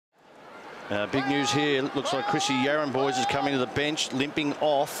Big news here. Looks like Chrissy Yarran, boys, is coming to the bench, limping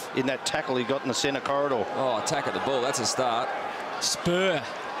off in that tackle he got in the centre corridor. Oh, attack at the ball. That's a start. Spurr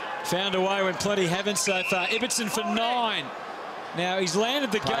found a way when plenty haven't so far. Ibbotson for 9. Now he's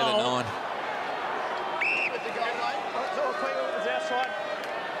landed the goal. Played at 9.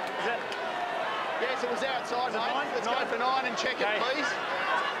 Yes, it was outside, mate. Let's go for 9 and check it, please.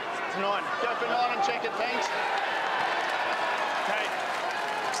 It's 9. Go for 9 and check it, thanks.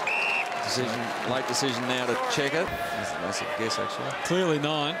 Late decision now to check it. That's a guess, actually. Clearly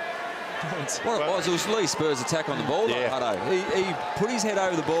 9. What it was Lee Spurr's attack on the ball, though, Hutto. He put his head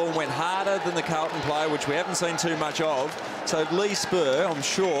over the ball and went harder than the Carlton player, which we haven't seen too much of. So Lee Spurr, I'm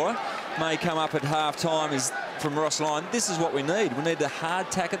sure, may come up at half-time from Ross Lyon. This is what we need. We need a hard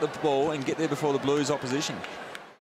tack at the ball and get there before the Blues opposition.